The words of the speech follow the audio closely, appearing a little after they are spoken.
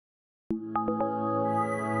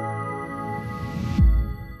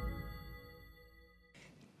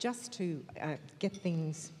just to get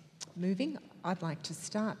things moving, I'd like to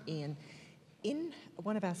start, Ian. In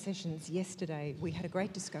one of our sessions yesterday, we had a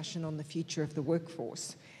great discussion on the future of the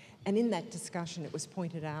workforce. And in that discussion, it was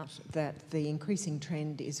pointed out that the increasing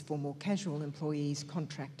trend is for more casual employees,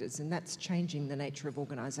 contractors, and that's changing the nature of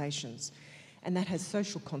organisations. And that has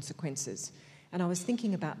social consequences. And I was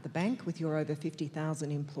thinking about the bank with your over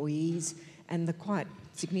 50,000 employees and the quite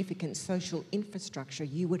significant social infrastructure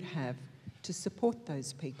you would have to support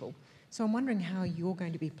those people. So I'm wondering how you're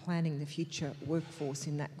going to be planning the future workforce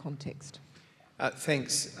in that context.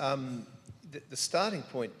 Thanks. The starting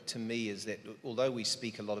point to me is that although we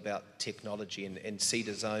speak a lot about technology, and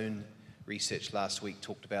CEDA's own research last week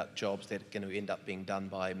talked about jobs that are going to end up being done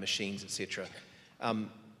by machines, etc.,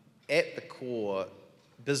 at the core,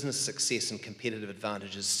 business success and competitive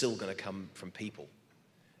advantage is still going to come from people.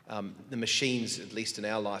 The machines, at least in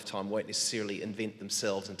our lifetime, won't necessarily invent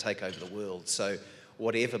themselves and take over the world. So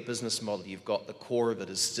whatever business model you've got, the core of it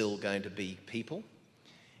is still going to be people.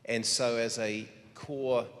 And so as a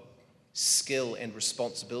core skill and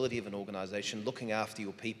responsibility of an organisation, looking after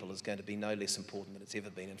your people is going to be no less important than it's ever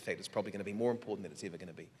been. In fact, it's probably going to be more important than it's ever going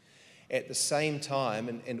to be. At the same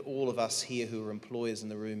time, and all of us here who are employers in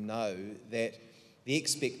the room know that the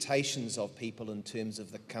expectations of people in terms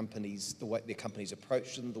of the companies, the way their companies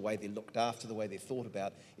approach them, the way they're looked after, the way they're thought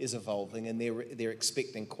about is evolving, and they're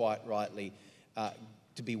expecting quite rightly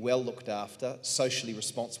to be well looked after, socially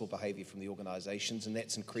responsible behaviour from the organisations, and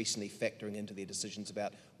that's increasingly factoring into their decisions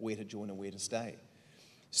about where to join and where to stay.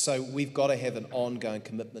 So we've got to have an ongoing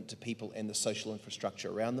commitment to people and the social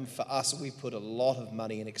infrastructure around them. For us, we've put a lot of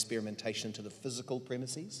money and experimentation into the physical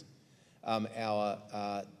premises.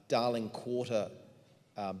 Our Darling Quarter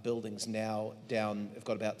buildings now have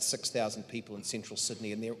got about 6,000 people in central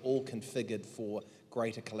Sydney, and they're all configured for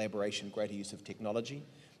greater collaboration, greater use of technology.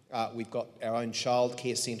 We've got our own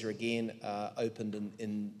childcare centre again, opened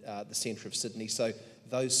in the centre of Sydney. So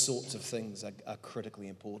those sorts of things are critically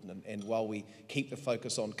important. And while we keep the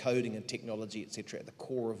focus on coding and technology, etc., at the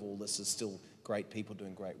core of all this is still great people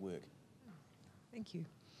doing great work. Thank you.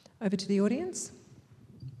 Over to the audience.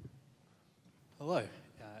 Hello,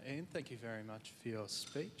 Ian. Thank you very much for your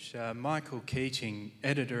speech. Michael Keating,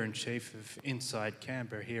 Editor-in-Chief of Inside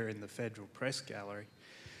Canberra here in the Federal Press Gallery.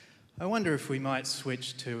 I wonder if we might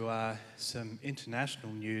switch to some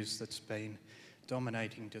international news that's been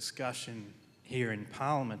dominating discussion here in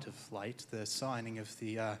Parliament of late, the signing of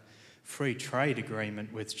the free trade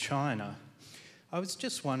agreement with China. I was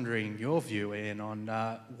just wondering your view, Ian, on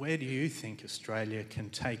where do you think Australia can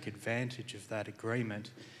take advantage of that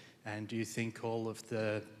agreement, and do you think all of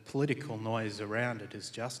the political noise around it is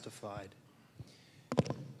justified?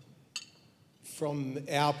 From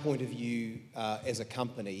our point of view as a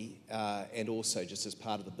company, and also just as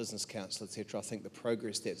part of the Business Council, etc., I think the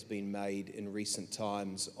progress that's been made in recent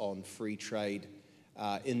times on free trade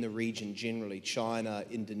in the region generally, China,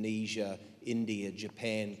 Indonesia, India,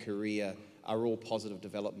 Japan, Korea, are all positive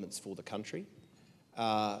developments for the country.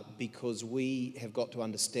 Because we have got to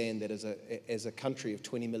understand that as a country of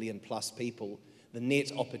 20 million plus people, the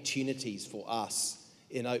net opportunities for us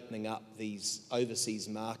in opening up these overseas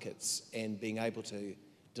markets and being able to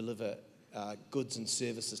deliver goods and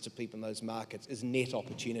services to people in those markets is net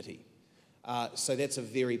opportunity. So that's a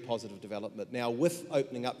very positive development. Now, with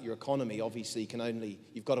opening up your economy, obviously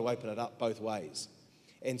you've got to open it up both ways.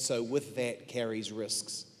 And so with that carries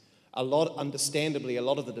risks. Understandably, a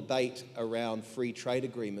lot of the debate around free trade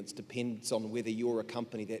agreements depends on whether you're a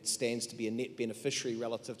company that stands to be a net beneficiary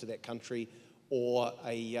relative to that country or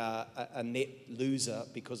a net loser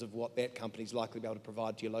because of what that company's likely to be able to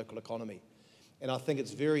provide to your local economy. And I think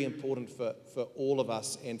it's very important for all of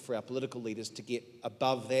us and for our political leaders to get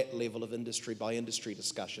above that level of industry by industry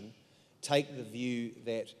discussion, take the view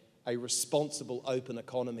that a responsible open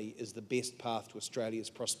economy is the best path to Australia's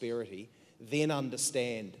prosperity, then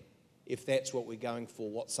understand if that's what we're going for,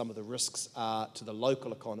 what some of the risks are to the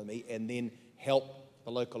local economy, and then help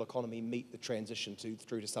the local economy meet the transition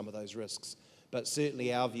through to some of those risks. But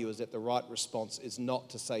certainly our view is that the right response is not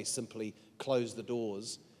to say simply close the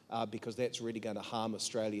doors, because that's really going to harm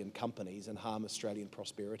Australian companies and harm Australian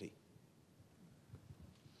prosperity.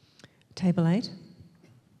 Table 8.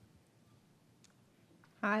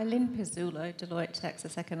 Hi, Lynn Pizzulo, Deloitte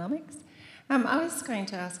Taxis Economics. I was going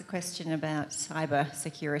to ask a question about cyber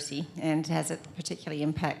security and as it particularly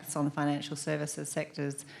impacts on financial services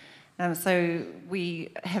sectors. So we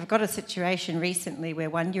have got a situation recently where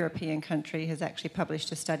one European country has actually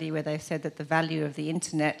published a study where they've said that the value of the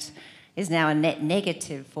internet is now a net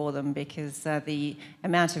negative for them because the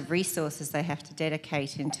amount of resources they have to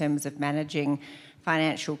dedicate in terms of managing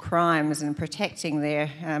financial crimes and protecting their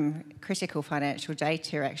critical financial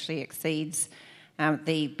data actually exceeds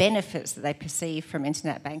the benefits that they perceive from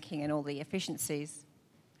internet banking and all the efficiencies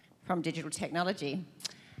from digital technology.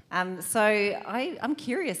 So I'm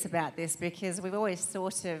curious about this because we've always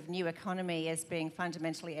thought of new economy as being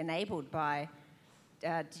fundamentally enabled by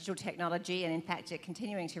digital technology and in fact it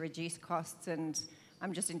continuing to reduce costs, and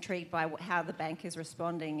I'm just intrigued by how the bank is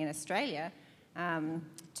responding in Australia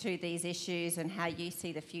to these issues and how you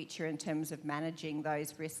see the future in terms of managing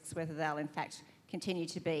those risks, whether they'll in fact continue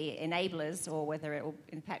to be enablers or whether it will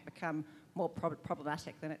in fact become more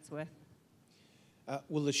problematic than it's worth.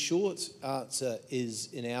 Well, the short answer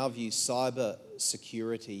is, in our view, cyber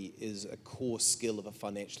security is a core skill of a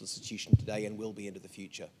financial institution today and will be into the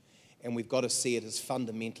future. And we've got to see it as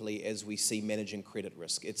fundamentally as we see managing credit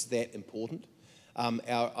risk. It's that important.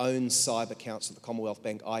 Our own cyber council at the Commonwealth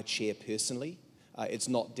Bank, I chair personally. It's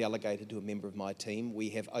not delegated to a member of my team. We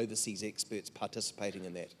have overseas experts participating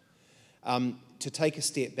in that. To take a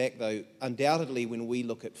step back, though, undoubtedly when we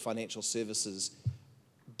look at financial services,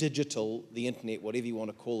 digital, the internet, whatever you want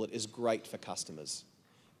to call it, is great for customers.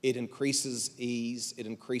 It increases ease, it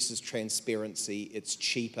increases transparency, it's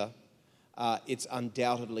cheaper. It's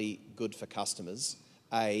undoubtedly good for customers,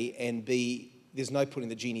 A, and B, there's no putting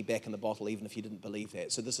the genie back in the bottle even if you didn't believe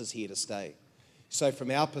that. So this is here to stay. So from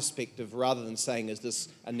our perspective, rather than saying is this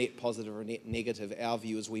a net positive or a net negative, our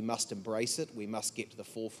view is we must embrace it, we must get to the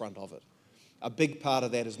forefront of it. A big part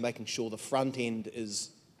of that is making sure the front end is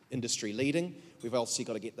industry leading. We've also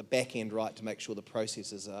got to get the back end right to make sure the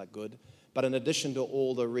processes are good. But in addition to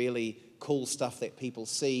all the really cool stuff that people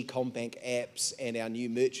see, CommBank apps and our new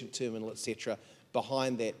merchant terminal, etc.,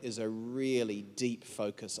 behind that is a really deep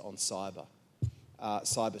focus on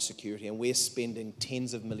cyber security, and we're spending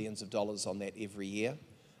tens of millions of dollars on that every year.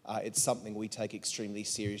 It's something we take extremely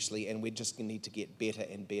seriously, and we just need to get better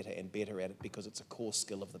and better and better at it because it's a core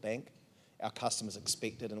skill of the bank. Our customers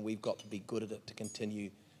expect it, and we've got to be good at it to continue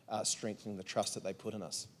strengthening the trust that they put in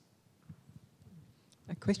us.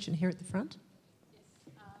 A question here at the front.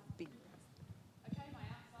 Okay, my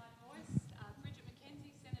outside voice. Bridget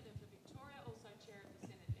McKenzie, Senator for Victoria, also Chair of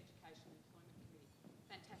the Senate Education and Employment Committee.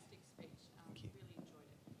 Fantastic speech. Really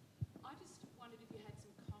enjoyed it. I just wondered if you had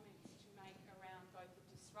some comments to make around both the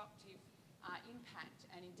disruptive impact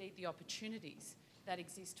and indeed the opportunities that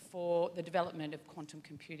exist for the development of quantum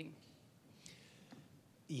computing.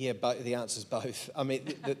 Yeah, the answer's both. I mean,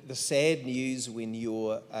 the sad news when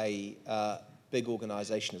you're a big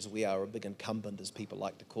organisation as we are, a big incumbent as people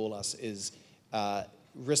like to call us, is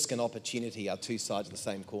risk and opportunity are two sides of the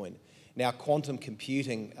same coin. Now, quantum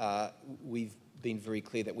computing, we've been very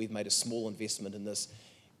clear that we've made a small investment in this.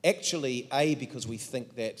 Actually, A, because we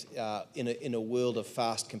think that in a world of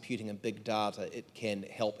fast computing and big data, it can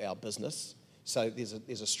help our business. So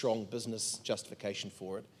there's a strong business justification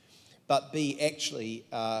for it. But B, actually,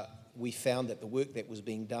 we found that the work that was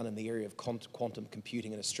being done in the area of quantum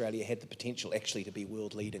computing in Australia had the potential actually to be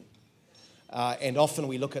world leading. And often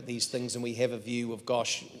we look at these things and we have a view of,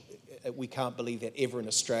 gosh, we can't believe that ever in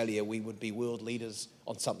Australia we would be world leaders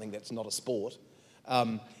on something that's not a sport.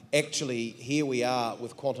 Actually, here we are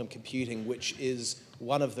with quantum computing, which is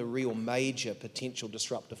one of the real major potential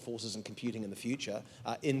disruptive forces in computing in the future,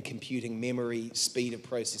 in computing memory, speed of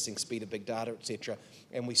processing, speed of big data, etc.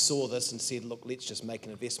 And we saw this and said, look, let's just make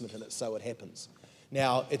an investment in it so it happens.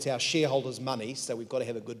 Now, it's our shareholders' money, so we've got to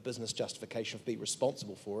have a good business justification to be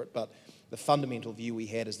responsible for it, but the fundamental view we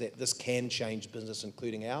had is that this can change business,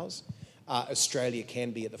 including ours. Australia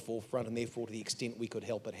can be at the forefront, and therefore to the extent we could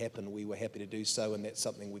help it happen, we were happy to do so, and that's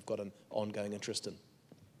something we've got an ongoing interest in.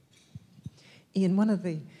 Ian, one of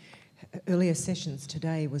the earlier sessions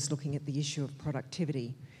today was looking at the issue of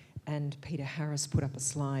productivity, and Peter Harris put up a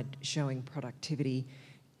slide showing productivity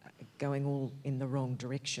going all in the wrong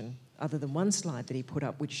direction, other than one slide that he put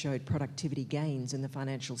up which showed productivity gains in the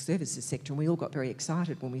financial services sector, and we all got very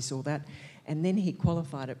excited when we saw that. And then he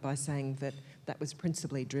qualified it by saying that that was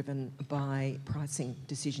principally driven by pricing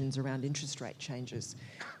decisions around interest rate changes.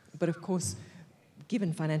 But of course,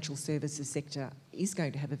 given financial services sector is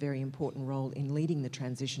going to have a very important role in leading the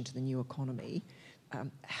transition to the new economy,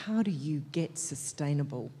 how do you get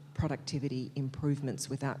sustainable productivity improvements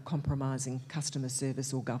without compromising customer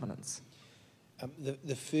service or governance?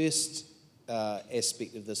 The first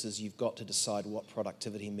aspect of this is you've got to decide what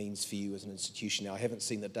productivity means for you as an institution. Now, I haven't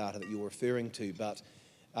seen the data that you're referring to, but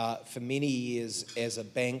for many years as a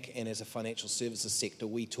bank and as a financial services sector,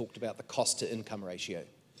 we talked about the cost to income ratio,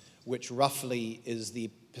 which roughly is the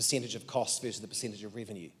percentage of cost versus the percentage of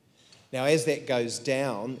revenue. Now, as that goes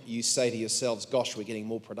down, you say to yourselves, gosh, we're getting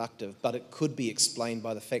more productive, but it could be explained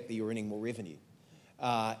by the fact that you're earning more revenue.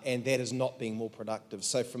 And that is not being more productive.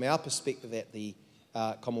 So from our perspective at the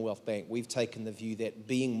Commonwealth Bank, we've taken the view that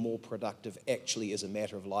being more productive actually is a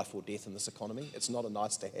matter of life or death in this economy. It's not a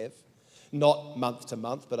nice to have, not month to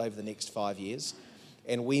month, but over the next 5 years.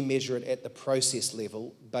 And we measure it at the process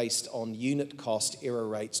level based on unit cost, error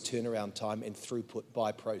rates, turnaround time, and throughput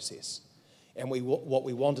by process. And what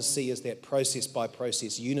we want to see is that process by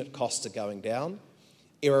process, unit costs are going down,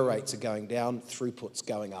 error rates are going down, throughput's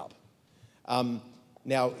going up.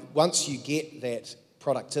 Now, once you get that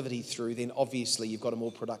productivity through, then obviously you've got a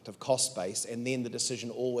more productive cost base, and then the decision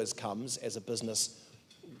always comes as a business,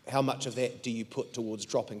 how much of that do you put towards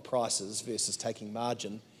dropping prices versus taking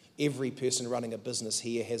margin? Every person running a business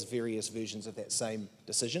here has various versions of that same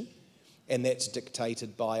decision, and that's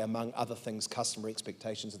dictated by, among other things, customer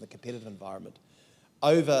expectations and the competitive environment.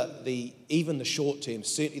 Over even the short term,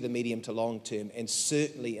 certainly the medium to long term, and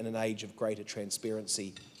certainly in an age of greater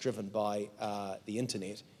transparency driven by the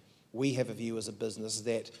internet, we have a view as a business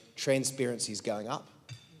that transparency is going up,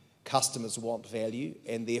 customers want value,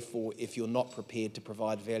 and therefore if you're not prepared to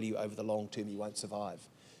provide value over the long term, you won't survive.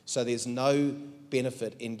 So there's no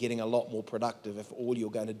benefit in getting a lot more productive if all you're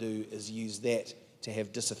going to do is use that to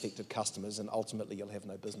have disaffected customers, and ultimately you'll have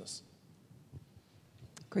no business.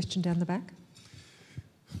 Question down the back.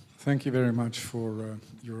 Thank you very much for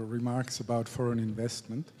your remarks about foreign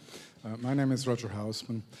investment. My name is Roger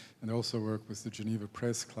Hausman, and I also work with the Geneva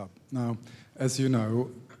Press Club. Now, as you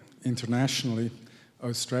know, internationally,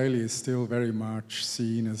 Australia is still very much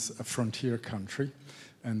seen as a frontier country,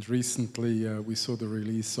 and recently we saw the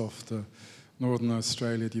release of the Northern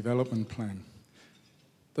Australia Development Plan.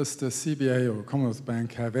 Does the CBA or Commonwealth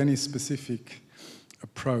Bank have any specific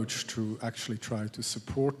approach to actually try to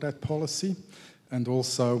support that policy? And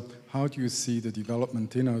also, how do you see the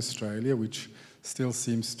development in Australia, which still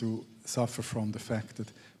seems to suffer from the fact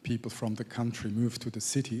that people from the country move to the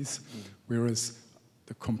cities, whereas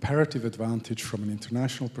the comparative advantage from an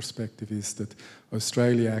international perspective is that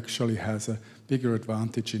Australia actually has a bigger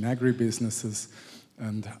advantage in agribusinesses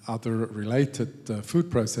and other related food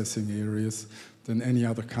processing areas than any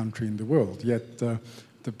other country in the world. Yet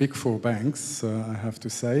the big four banks, I have to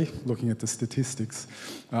say, looking at the statistics,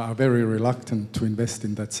 are very reluctant to invest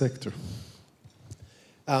in that sector.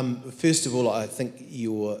 First of all, I think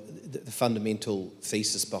the fundamental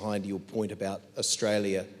thesis behind your point about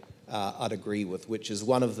Australia, I'd agree with, which is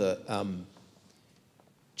one of the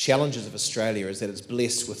challenges of Australia is that it's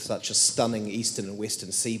blessed with such a stunning eastern and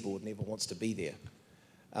western seaboard and everyone wants to be there.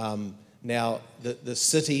 Now, the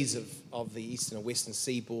cities of the eastern and western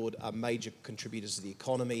seaboard are major contributors to the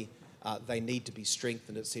economy. They need to be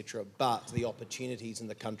strengthened, etc. But the opportunities in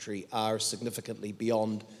the country are significantly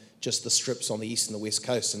beyond just the strips on the east and the west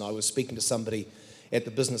coast. And I was speaking to somebody at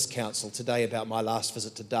the Business Council today about my last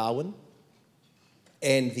visit to Darwin.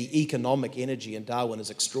 And the economic energy in Darwin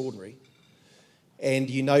is extraordinary.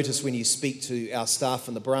 And you notice when you speak to our staff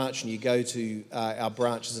in the branch and you go to our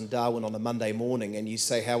branches in Darwin on a Monday morning and you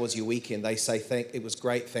say, how was your weekend? They say, it was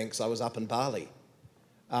great, thanks, I was up in Bali.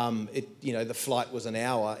 The flight was an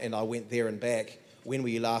hour and I went there and back. When were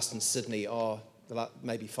you last in Sydney?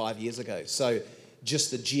 Maybe 5 years ago. So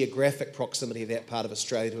just the geographic proximity of that part of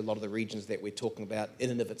Australia to a lot of the regions that we're talking about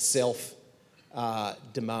in and of itself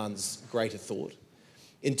demands greater thought.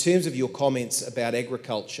 In terms of your comments about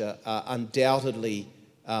agriculture, undoubtedly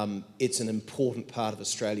it's an important part of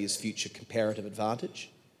Australia's future comparative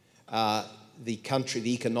advantage. The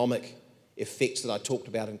economic effects that I talked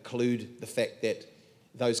about include the fact that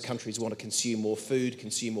those countries want to consume more food,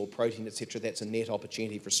 consume more protein, etc. That's a net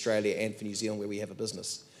opportunity for Australia and for New Zealand where we have a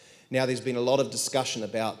business. Now, there's been a lot of discussion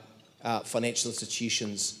about financial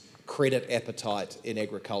institutions' credit appetite in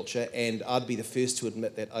agriculture, and I'd be the first to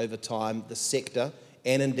admit that over time the sector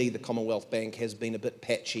and indeed the Commonwealth Bank has been a bit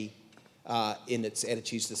patchy in its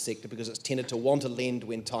attitudes to the sector because it's tended to want to lend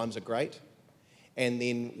when times are great, and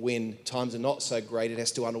then when times are not so great it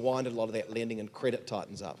has to unwind a lot of that lending and credit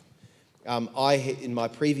tightens up. In my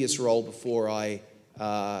previous role before I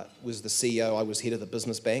was the CEO, I was head of the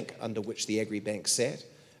business bank under which the Agri-Bank sat.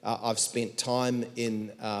 I've spent time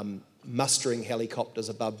in mustering helicopters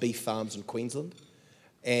above beef farms in Queensland.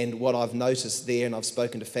 And what I've noticed there, and I've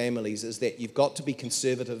spoken to families, is that you've got to be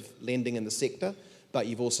conservative lending in the sector, but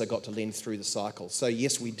you've also got to lend through the cycle. So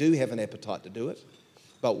yes, we do have an appetite to do it,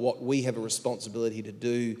 but what we have a responsibility to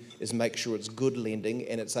do is make sure it's good lending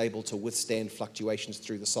and it's able to withstand fluctuations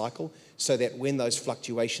through the cycle so that when those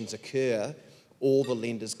fluctuations occur, all the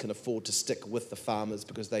lenders can afford to stick with the farmers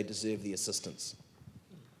because they deserve the assistance.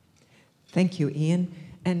 Thank you, Ian.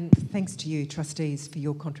 And thanks to you, trustees, for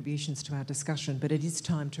your contributions to our discussion. But it is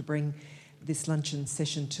time to bring this luncheon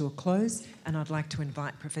session to a close, and I'd like to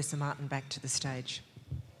invite Professor Martin back to the stage.